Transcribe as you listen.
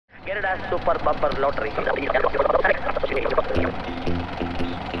Canada Super Bumper Lottery.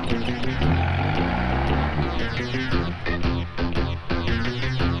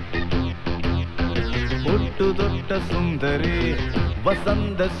 ഒട്ടുതൊട്ട സുന്ദരി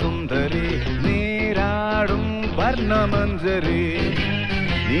വസന്ത സുന്ദരി നീരാടും വർണ്ണമഞ്ജരി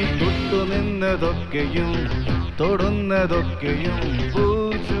നീ തൊട്ടുനിന്നതൊക്കെയും തൊടുന്നതൊക്കെയും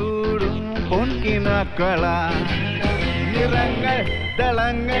പൂച്ചൂടും പൊൻകിനാക്കള നിറങ്ങൾ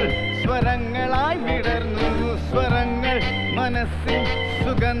ദളങ്ങൾ സ്വരങ്ങളായി വിടർന്നു സ്വരങ്ങൾ മനസ്സിൽ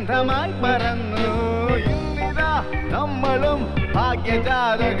സുഗന്ധമായി പറന്നു ഇന്നിതാ നമ്മളും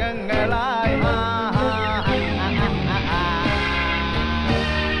ഭാഗ്യജാതകങ്ങളായി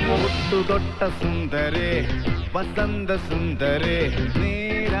ഒട്ടുതൊട്ട സുന്ദരേ വസന്ത സുന്ദരേ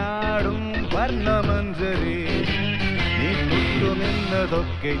നീരാടും വർണ്ണമഞ്ജരി നീ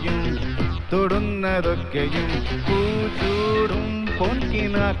തൊട്ടുനിന്നതൊക്കെയും തൊടുന്നതൊക്കെയും പൂച്ചൂടും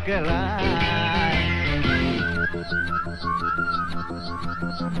പൊൻകിനാക്കളായി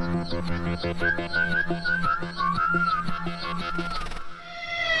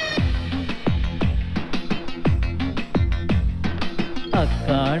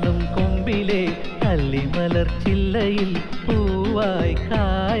അക്കാണും കൊമ്പിലെ കള്ളിമലർ ചില്ലയിൽ പൂവായി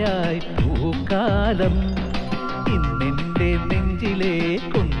കായായി പൂക്കാലം ഇന്നെന്റെ നെഞ്ചിലെ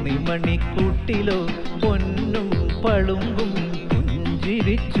കുന്നിമണിക്കൂട്ടിലോ പൊന്നും പളുങ്കും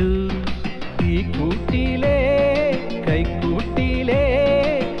പുഞ്ചിരിച്ചു ഈ കൂട്ടിലെ കൈക്കൂട്ടിലെ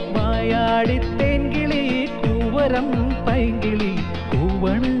മായാടിത്തേൻകിളി കൂവരം പൈങ്കിളി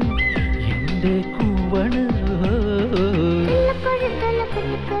കൂവണ് എന്റെ കൂവണ്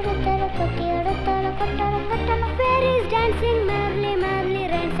Fairies dancing merrily, merrily,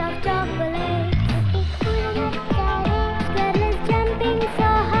 rains of chocolate. Squirrels jumping so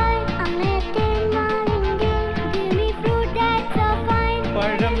high. Give me fruit that's so fine.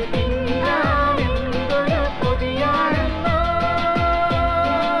 പഴം തിന്നാനെന്തൊരു കൊതിയാണെന്നോ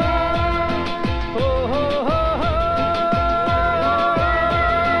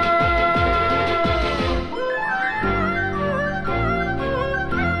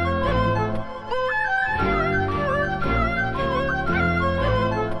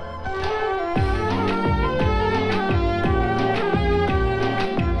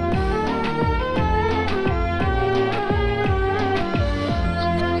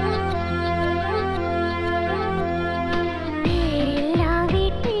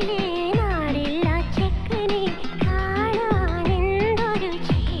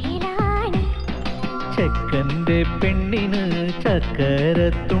ചെക്കന്റെ പെണ്ണിന്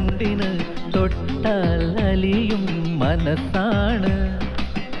ചക്കരത്തുണ്ടിന് തൊട്ടാൽ അലിയും മനസ്സാണ്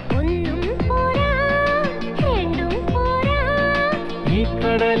ഈ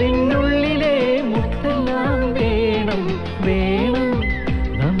കടലിനുള്ളിലെ മുത്തെല്ലാം വേണം വേണം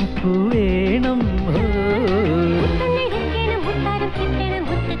നമുക്ക് വേണം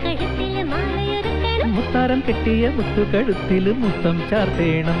മുത്താരം കെട്ടിയ മുത്തുകഴുത്തില് മുത്തം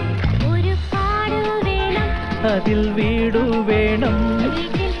ചാർത്തേണം അതിൽ വീടു വേണം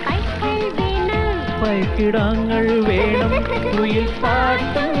പൈക്കിടാങ്ങൾ വേണം കുയിൽ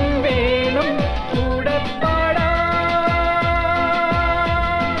പാട്ടും വേണം കൂടെ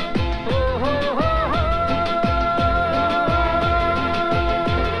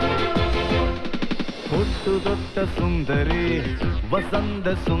ഒട്ടുതൊട്ട സുന്ദരി വസന്ത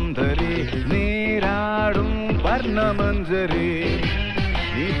സുന്ദരി നീരാടും വർണ്ണമഞ്ജരി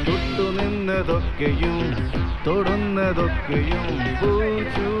നീ തൊട്ടുനിന്നതൊക്കെയും തൊടുന്നതൊക്കെയും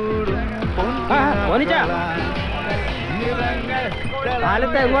പൂച്ചൂടും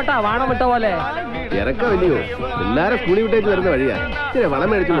കാലത്ത് എങ്ങോട്ടാ വാണം വിട്ട പോലെ ഇറക്കമില്ലയോ എല്ലാരും സ്കൂളിൽ വിട്ടേച്ച് വരുന്ന വഴിയാ ഇച്ചിരി വളം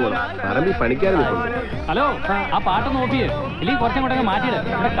മേടിച്ചു പോകണം പറമ്പിൽ പണിക്കാരും ഹലോ ആ പാട്ട് നോക്കിയേ ഇല്ലെങ്കിൽ കുറച്ചും കൂടെ മാറ്റിയില്ല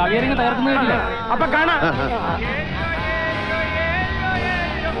ഇവിടെ കവിയരങ്ങ് തകർക്കുന്നതില്ല അപ്പൊ കാണാം.